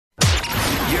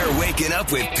You're waking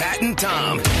up with Pat and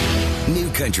Tom. New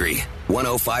Country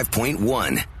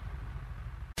 105.1.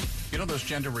 You know those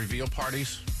gender reveal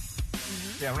parties?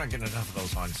 Yeah, we're not getting enough of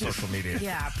those on social media.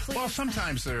 Yeah, please. Well,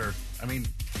 sometimes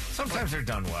Sometimes they're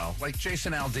done well. like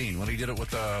Jason Aldean, when he did it with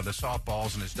the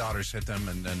softballs and his daughters hit them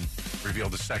and then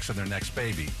revealed the sex of their next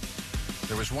baby.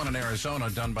 There was one in Arizona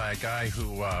done by a guy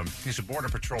who, he's a Border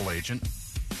Patrol agent,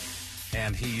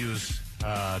 and he used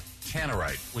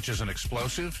tannerite, which is an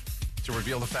explosive, to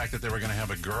reveal the fact that they were going to have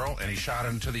a girl, and he shot it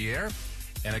into the air,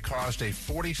 and it caused a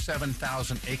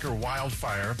 47,000-acre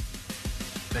wildfire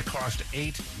that cost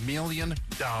 $8 million.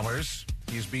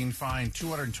 He's being fined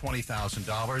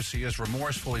 $220,000. He is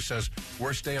remorseful. He says,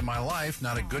 worst day of my life,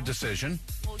 not a good decision.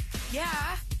 Well,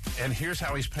 yeah. And here's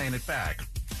how he's paying it back.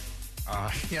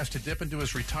 He has to dip into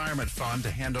his retirement fund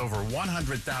to hand over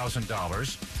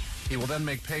 $100,000. He will then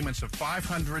make payments of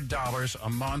 $500 a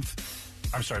month.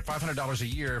 I'm sorry, $500 a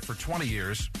year for 20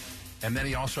 years. And then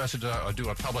he also has to do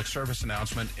a public service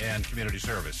announcement and community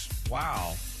service.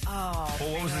 Wow. Oh,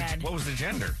 Well, what was the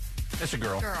gender? It's a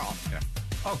girl. Girl. Yeah.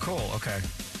 Oh, cool. Okay,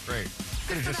 great.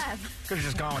 Could have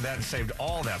just gone with that and saved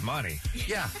all that money.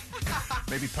 Yeah.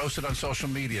 Maybe post it on social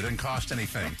media. Didn't cost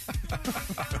anything.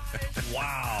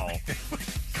 Wow.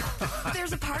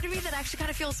 There's a part of me that actually kind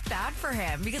of feels bad for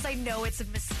him because I know it's a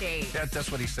mistake.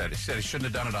 That's what he said. He said he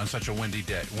shouldn't have done it on such a windy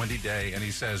day. And he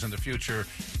says, in the future,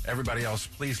 everybody else,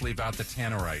 please leave out the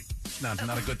tannerite. It's not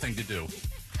a good thing to do.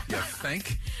 You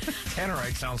think?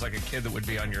 Tannerite sounds like a kid that would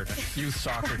be on your youth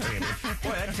soccer team.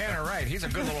 Boy, that Tannerite, he's a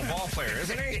good little ball player,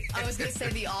 isn't he? I was going to say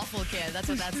the awful kid. That's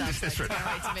what that sounds like.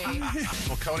 Right to me.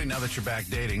 Well, Cody, now that you're back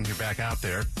dating, you're back out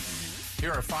there.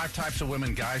 Here are 5 types of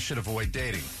women guys should avoid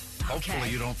dating. Hopefully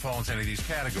you don't fall into any of these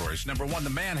categories. Number 1, the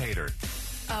man-hater.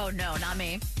 Oh, no, not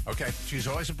me. Okay, she's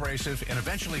always abrasive and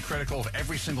eventually critical of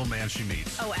every single man she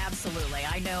meets. Oh, absolutely.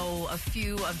 I know a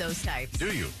few of those types.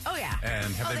 Do you? Oh, yeah.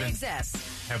 And they exist.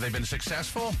 Have they been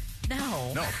successful?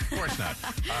 No. No, of course not.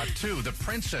 2, the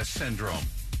princess syndrome.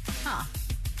 Huh.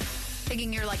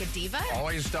 Thinking you're like a diva?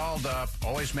 Always dolled up,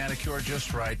 always manicured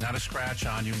just right, not a scratch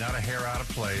on you, not a hair out of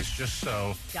place, just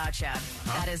so. Gotcha.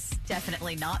 That is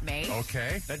definitely not me.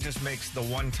 Okay. That just makes the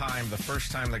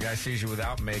first time the guy sees you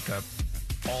without makeup,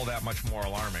 all that much more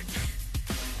alarming.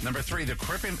 Number 3, the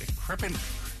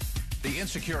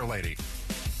insecure lady.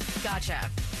 Gotcha.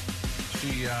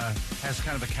 She has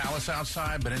kind of a callous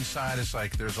outside, but inside is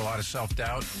like there's a lot of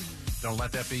self-doubt. Don't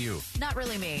let that be you. Not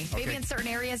really me. Okay. Maybe in certain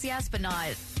areas, yes, but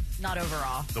not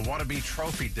overall. The wannabe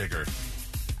trophy digger.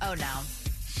 Oh, no.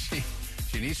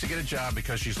 She needs to get a job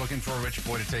because she's looking for a rich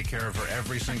boy to take care of her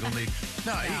every single need.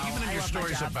 No, even in I your love my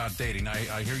stories job. about dating,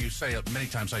 I hear you say many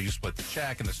times how you split the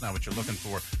check and that's not what you're looking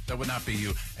for. That would not be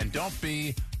you. And don't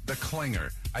be the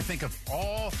clinger. I think of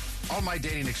all my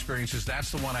dating experiences,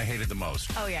 that's the one I hated the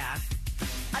most. Oh, yeah.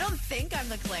 I don't think I'm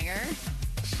the clinger.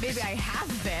 Maybe I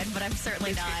have been, but I'm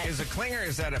certainly not. Is a clinger,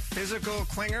 is that a physical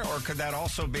clinger, or could that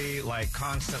also be like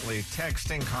constantly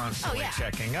texting, constantly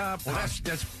checking up? Well,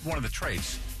 that's one of the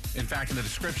traits. In fact, in the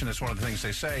description, that's one of the things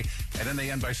they say. And then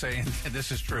they end by saying, and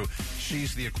this is true,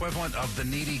 she's the equivalent of the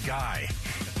needy guy.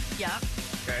 Yeah.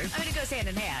 Okay. I mean, it goes hand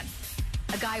in hand.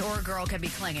 A guy or a girl can be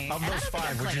clingy. Of and I those don't think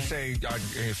 5, I'm would you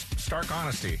clingy. say, stark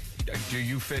honesty, do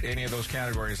you fit any of those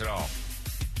categories at all?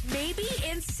 Maybe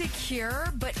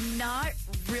insecure, but not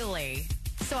really.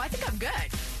 So I think I'm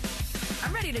good.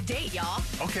 I'm ready to date, y'all.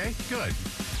 Okay, good.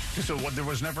 So there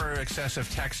was never excessive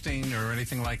texting or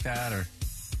anything like that? Or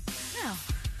No.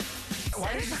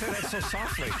 Why did you say that so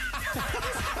softly?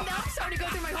 Now I'm starting to go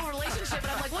through my whole relationship,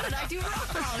 and I'm like, what did I do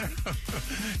wrong?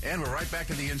 And we're right back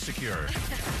in the insecure.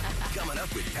 Coming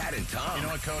up with Pat and Tom. You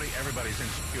know what, Cody? Everybody's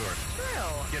insecure.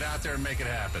 True. Get out there and make it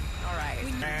happen. All right.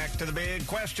 Back to the big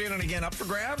question, and again, up for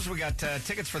grabs. We got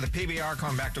tickets for the PBR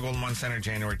coming back to Golden One Center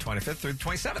January 25th through the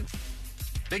 27th.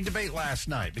 Big debate last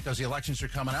night because the elections are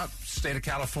coming up. State of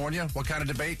California. What kind of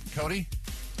debate, Cody?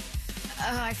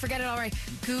 I forget it already.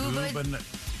 Gubernatorial.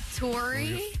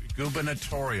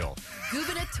 Gubernatorial.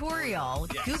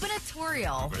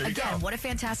 There you Again, go. what a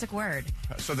fantastic word.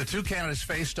 So the 2 candidates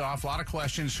faced off. A lot of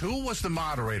questions. Who was the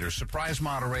moderator? Surprise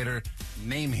moderator.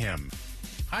 Name him.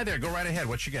 Hi there. Go right ahead.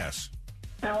 What's your guess?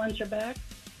 Alan Trebek.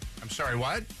 I'm sorry,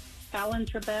 what? Alan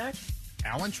Trebek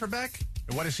Alan Trebek?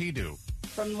 And what does he do?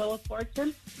 from Wheel of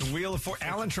Fortune.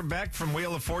 Alan Trebek from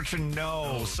Wheel of Fortune.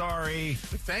 No, sorry.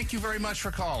 Thank you very much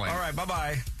for calling. All right,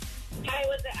 bye-bye. Hi,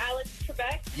 was it Alex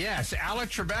Trebek? Yes,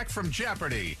 Alex Trebek from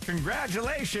Jeopardy.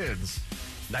 Congratulations.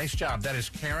 Nice job. That is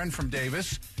Karen from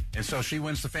Davis. And so she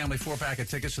wins the family 4-pack of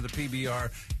tickets to the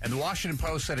PBR. And the Washington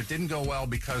Post said it didn't go well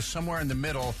because somewhere in the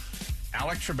middle,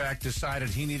 Alec Trebek decided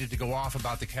he needed to go off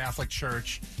about the Catholic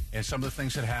Church and some of the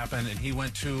things that happened, and he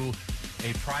went to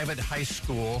a private high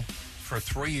school for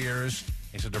 3 years.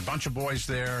 He said there are a bunch of boys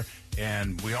there,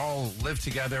 and we all lived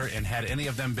together, and had any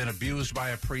of them been abused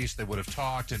by a priest, they would have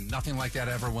talked, and nothing like that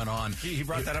ever went on. He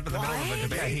brought that up in the middle of a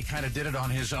debate. Yeah, he kind of did it on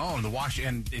his own.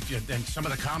 And some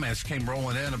of the comments came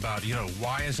rolling in about,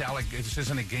 why is Alec, this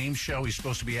isn't a game show. He's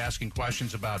supposed to be asking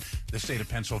questions about the state of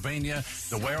Pennsylvania,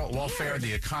 the welfare,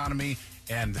 the economy.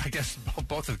 And I guess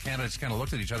both of the candidates kind of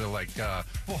looked at each other like, and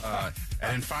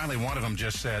then finally one of them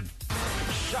just said,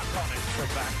 "Suck on it,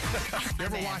 Trebek." You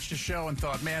ever watched a show and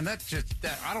thought, man, that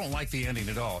I don't like the ending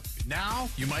at all? Now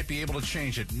you might be able to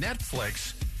change it.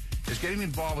 Netflix is getting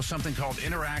involved with something called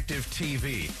interactive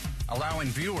TV, allowing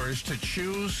viewers to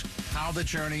choose how the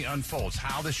journey unfolds,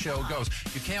 how the show goes.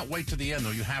 You can't wait to the end,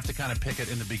 though. You have to kind of pick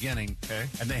it in the beginning,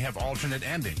 and they have alternate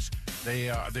endings. They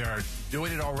are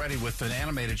doing it already with an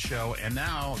animated show, and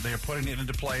now they're putting it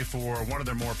into play for one of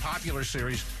their more popular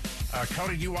series.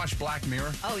 Cody, do you watch Black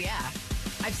Mirror? Oh, yeah.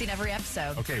 I've seen every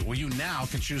episode. Okay, well, you now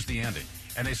can choose the ending.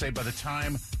 And they say by the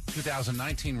time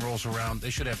 2019 rolls around, they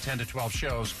should have 10 to 12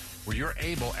 shows where you're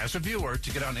able, as a viewer,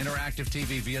 to get on interactive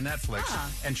TV via Netflix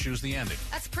and choose the ending.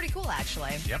 That's pretty cool,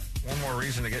 actually. Yep. One more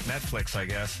reason to get Netflix, I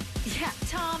guess. Yeah,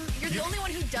 Tom, you're the only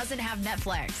one who doesn't have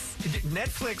Netflix.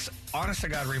 Netflix, honest to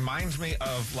God, reminds me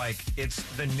of, it's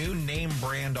the new name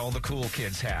brand all the cool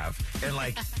kids have. And,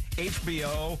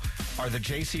 HBO are the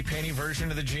JCPenney version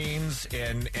of the jeans,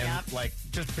 and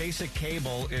just basic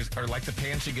cable are like the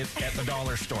pants you get at the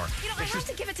dollar store. I have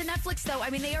to give it to Netflix, though. I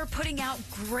mean, they are putting out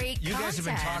great content. You guys have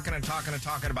been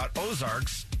talking about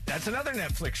Ozarks. That's another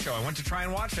Netflix show. I went to try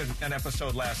and watch an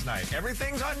episode last night.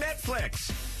 Everything's on Netflix.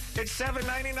 It's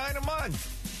 $7.99 a month.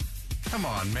 Come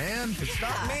on, man. It's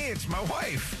not me. It's my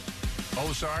wife.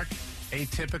 Ozark,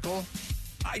 Atypical.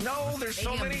 I know. There's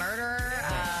so many. Murder.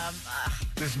 Yeah.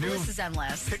 This new list is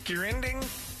endless. Pick your ending.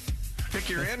 Pick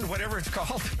your end, whatever it's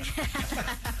called.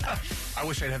 I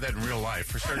wish I'd have that in real life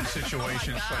for certain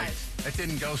situations. That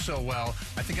didn't go so well.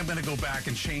 I think I'm going to go back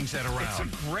and change that around. It's a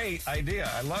great idea.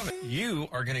 I love it. You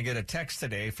are going to get a text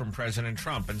today from President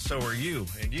Trump, and so are you,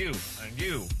 and you, and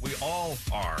you. We all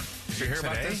are. Did you hear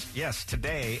about this? Yes,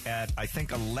 today at, I think,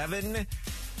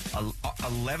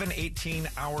 11:18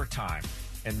 our time.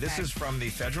 And this is from the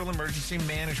Federal Emergency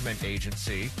Management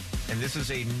Agency. And this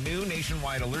is a new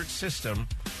nationwide alert system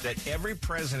that every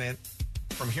president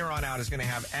from here on out is going to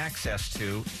have access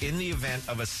to in the event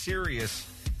of a serious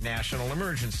national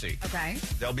emergency. Okay.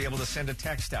 They'll be able to send a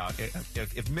text out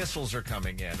if missiles are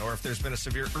coming in, or if there's been a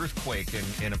severe earthquake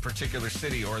in a particular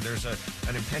city, or there's an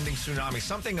impending tsunami,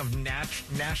 something of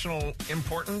national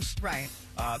importance. Right.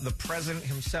 The president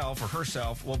himself or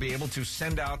herself will be able to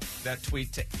send out that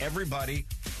tweet to everybody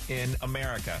in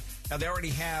America. Now, they already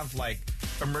have,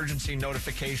 emergency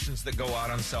notifications that go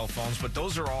out on cell phones, but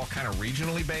those are all kind of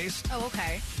regionally based. Oh,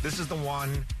 okay. This is the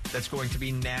one that's going to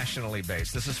be nationally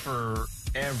based. This is for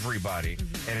everybody,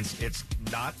 and it's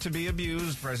not to be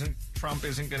abused. President Trump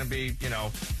isn't going to be,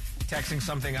 texting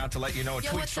something out to let you know a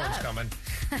tweet storm's coming.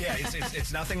 Yeah,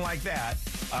 it's nothing like that.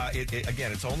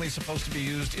 Again, it's only supposed to be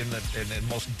used in the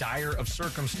most dire of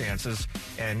circumstances.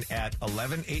 And at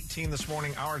 11:18 this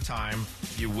morning, our time,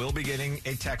 you will be getting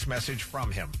a text message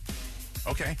from him.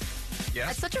 Okay.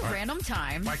 Yes. At such a random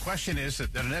time. My question is that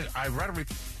I read a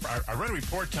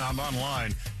report, Tom,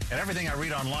 online, and everything I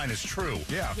read online is true.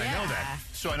 Yeah. I know that.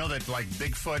 So I know that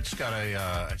Bigfoot's got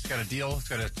a deal. It's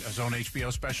got his own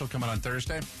HBO special coming on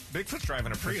Thursday. Bigfoot's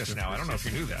driving a Prius now. I don't know if you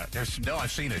knew that. No,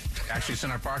 I've seen it. Actually, it's in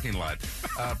our parking lot.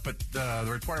 But the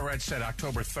report I read said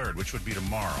October 3rd, which would be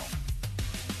tomorrow.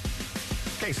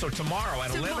 Okay, so tomorrow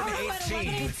at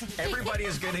 11:18, everybody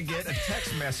is going to get a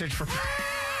text message from...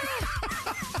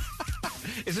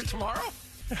 Is it tomorrow?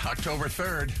 October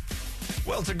 3rd.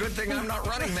 Well, it's a good thing I'm not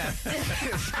running that.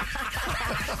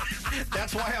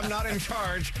 That's why I'm not in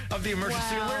charge of the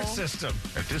emergency alert system.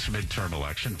 At this midterm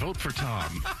election, vote for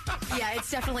Tom. Yeah, it's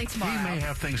definitely tomorrow. He may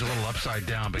have things a little upside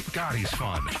down, but God, he's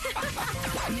fun.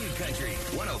 New Country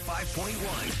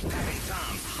 105.1. Pat and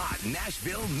Tom's Hot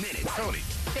Nashville Minute. Cody.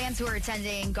 Fans who are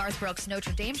attending Garth Brooks'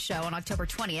 Notre Dame show on October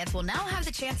 20th will now have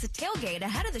the chance to tailgate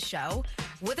ahead of the show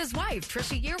with his wife,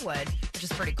 Trisha Yearwood, which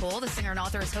is pretty cool. The singer and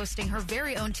author is hosting her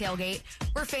very own tailgate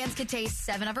where fans can taste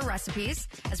 7 of her recipes,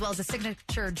 as well as a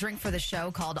signature drink for the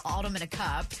show called Autumn in a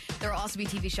Cup. There will also be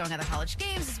TV showing other college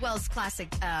games, as well as classic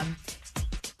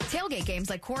tailgate games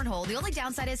like cornhole. The only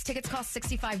downside is tickets cost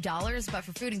 $65, but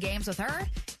for food and games with her,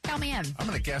 count me in. I'm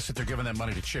going to guess that they're giving that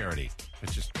money to charity.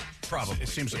 It's just... Probably. It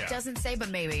seems like. It doesn't say, but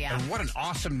maybe, yeah. And what an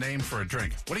awesome name for a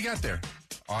drink. What do you got there?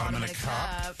 Autumn in a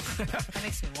cup. That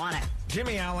makes me want it.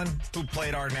 Jimmy Allen, who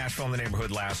played our Nashville in the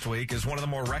Neighborhood last week, is one of the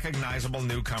more recognizable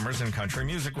newcomers in country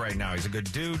music right now. He's a good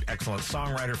dude, excellent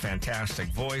songwriter, fantastic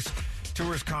voice,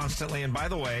 tours constantly, and by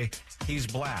the way, he's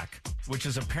black, which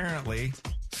is apparently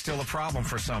still a problem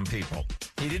for some people.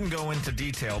 He didn't go into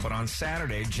detail, but on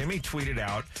Saturday, Jimmy tweeted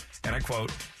out, and I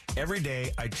quote, "Every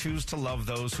day I choose to love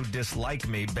those who dislike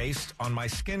me based on my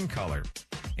skin color."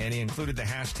 And he included the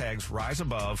hashtags Rise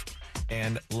Above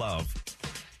and Love.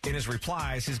 In his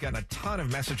replies, he's gotten a ton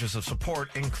of messages of support,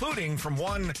 including from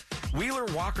one Wheeler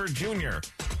Walker Jr.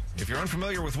 If you're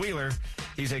unfamiliar with Wheeler,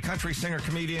 he's a country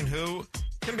singer-comedian who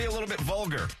can be a little bit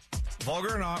vulgar.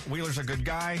 Vulgar or not, Wheeler's a good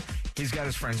guy. He's got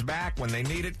his friends back when they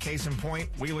need it. Case in point,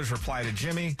 Wheeler's reply to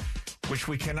Jimmy, which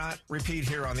we cannot repeat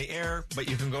here on the air, but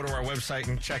you can go to our website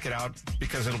and check it out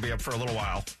because it'll be up for a little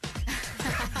while.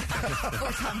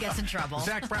 Before Tom gets in trouble.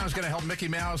 Zach Brown's going to help Mickey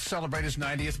Mouse celebrate his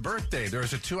 90th birthday. There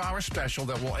is a 2-hour special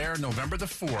that will air November the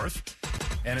 4th,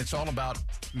 and it's all about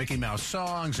Mickey Mouse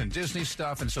songs and Disney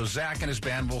stuff, and so Zach and his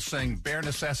band will sing Bare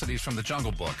Necessities from the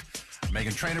Jungle Book.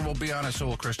 Megan Trainor will be on it, so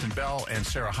will Kristen Bell and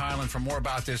Sarah Hyland. For more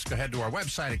about this, go ahead to our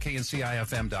website at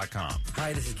kncifm.com.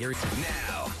 Hi, this is Gary.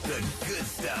 Now, the good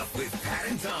stuff with Pat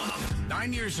and Tom.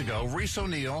 9 years ago, Reese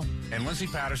O'Neill and Lindsay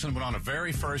Patterson went on a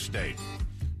very first date.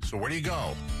 So where do you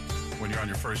go when you're on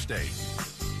your first date?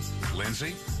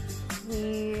 Lindsay?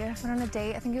 We went on a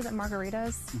date. I think it was at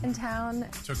Margarita's in town.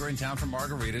 Took her in town for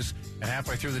margaritas, and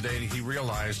halfway through the date, he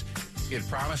realized he had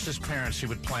promised his parents he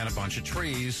would plant a bunch of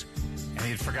trees, and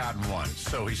he had forgotten one.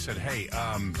 So he said, hey,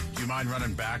 do you mind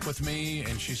running back with me?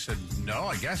 And she said, no,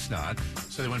 I guess not.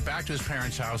 So they went back to his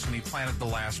parents' house, and he planted the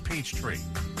last peach tree.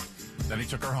 Then he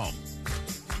took her home.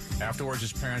 Afterwards,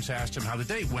 his parents asked him how the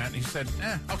date went, and he said,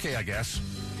 okay, I guess.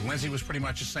 Lindsay was pretty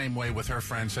much the same way with her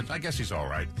friends, said, I guess he's all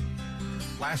right.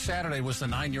 Last Saturday was the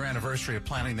 9-year anniversary of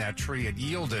planting that tree. It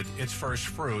yielded its first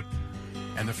fruit,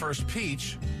 and the first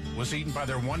peach was eaten by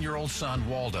their 1-year-old son,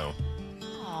 Waldo.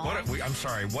 I'm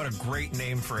sorry, what a great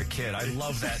name for a kid. I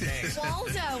love that name.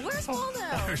 Waldo. Where's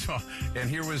Waldo? And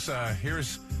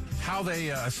here's how they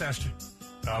assessed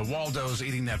Waldo's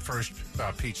eating that first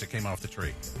peach that came off the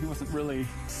tree. He wasn't really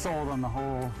sold on the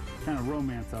whole kind of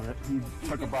romance of it. He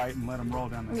took a bite and let him roll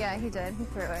down the Yeah, he did. He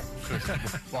threw it.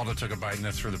 Waldo took a bite and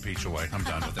then threw the peach away. I'm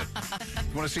done with it.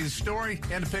 You want to see the story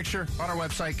and a picture? On our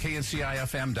website,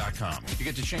 kncifm.com. You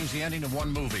get to change the ending of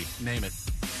one movie. Name it.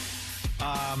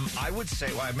 I would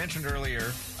say, I mentioned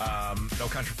earlier, No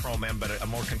Country for Old Men, but a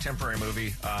more contemporary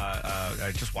movie.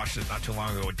 I just watched it not too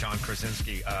long ago with John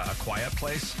Krasinski, A Quiet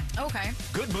Place. Okay.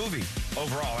 Good movie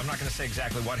overall. I'm not going to say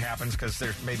exactly what happens because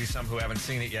there may be some who haven't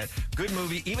seen it yet. Good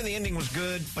movie. Even the ending was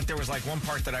good, but there was like one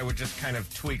part that I would just kind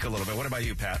of tweak a little bit. What about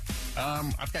you, Pat?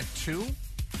 I've got two.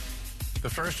 The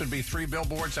first would be 3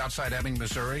 billboards outside Ebbing,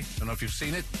 Missouri. Don't know if you've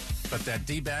seen it, but that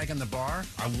D-bag in the bar,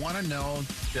 I want to know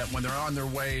that when they're on their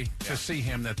way to see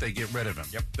him, that they get rid of him,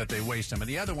 that they waste him. And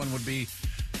the other one would be,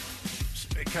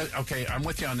 okay, I'm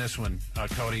with you on this one,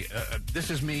 Cody.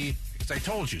 This is me, because I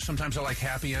told you, sometimes I like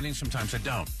happy endings, sometimes I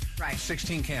don't. Right.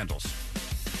 16 Candles.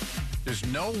 There's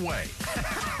no way.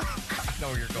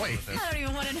 No, you're going with this. I don't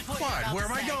even want to know what What? you're Where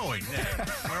am about I to say. going?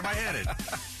 Where am I headed?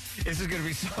 This is going to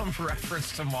be some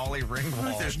reference to Molly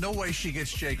Ringwald. There's no way she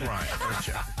gets Jake Ryan.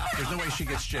 There's no way she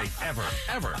gets Jake, ever.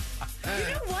 You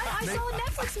know what? I saw a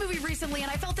Netflix movie recently,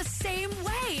 and I felt the same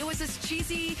way. It was this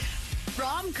cheesy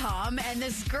rom-com, and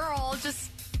this girl just...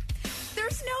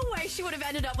 There's no way she would have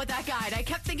ended up with that guy. And I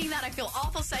kept thinking that. I feel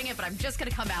awful saying it, but I'm just going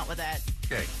to come out with it.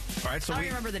 Okay. All right, so I don't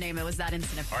remember the name. It was that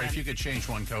incident. All right, if you could change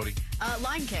one, Cody.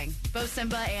 Lion King. Both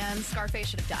Simba and Scarface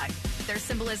should have died. There's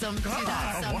symbolism to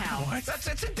that somehow. What?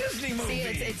 It's a Disney movie.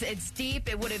 See, it's deep.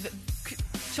 It would have...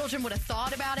 Children would have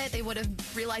thought about it. They would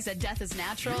have realized that death is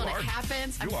natural and it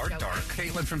happens. You are dark.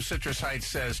 Caitlin from Citrus Heights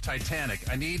says, Titanic,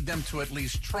 I need them to at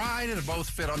least try to both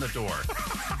fit on the door.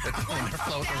 When they're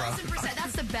floating around. 1,000%.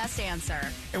 That's the best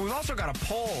answer. And we've also got a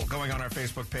poll going on our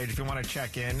Facebook page if you want to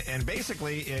check in. And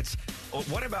basically, it's,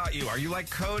 what about you? Are you like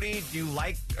Cody? Do you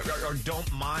like or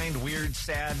don't mind weird,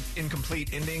 sad,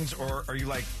 incomplete endings? Or are you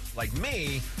like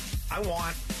me? I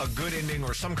want a good ending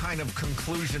or some kind of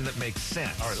conclusion that makes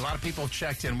sense. All right, a lot of people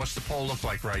checked in. What's the poll look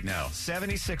like right now?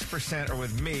 76% are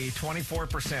with me,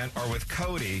 24% are with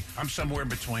Cody. I'm somewhere in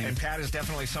between. And Pat is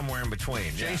definitely somewhere in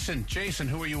between. Jason,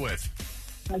 who are you with?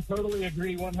 I totally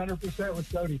agree 100%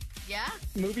 with Cody. Yeah?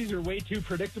 Movies are way too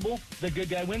predictable. The good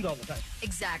guy wins all the time.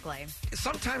 Exactly.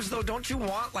 Sometimes, though, don't you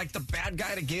want, like, the bad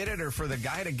guy to get it or for the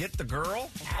guy to get the girl?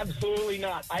 Absolutely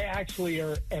not. I actually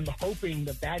am hoping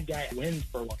the bad guy wins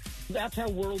for one. That's how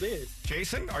world is.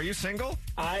 Jason, are you single?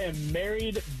 I am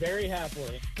married very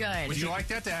happily. Good. Would you like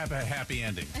that to have a happy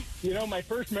ending? You know, my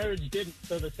first marriage didn't,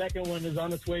 so the second one is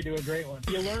on its way to a great one.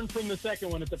 You learn from the second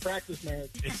one. It's a practice marriage.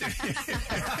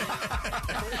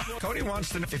 Cody wants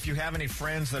to know if you have any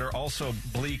friends that are also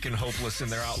bleak and hopeless in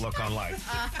their outlook on life.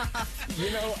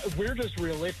 You know, we're just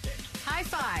realistic. High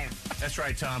five. That's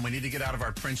right, Tom. We need to get out of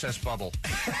our princess bubble.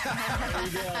 There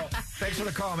you go. Thanks for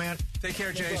the call, man. Take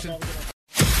care, Jason.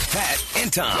 Pat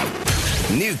and Tom.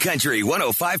 New Country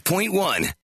 105.1.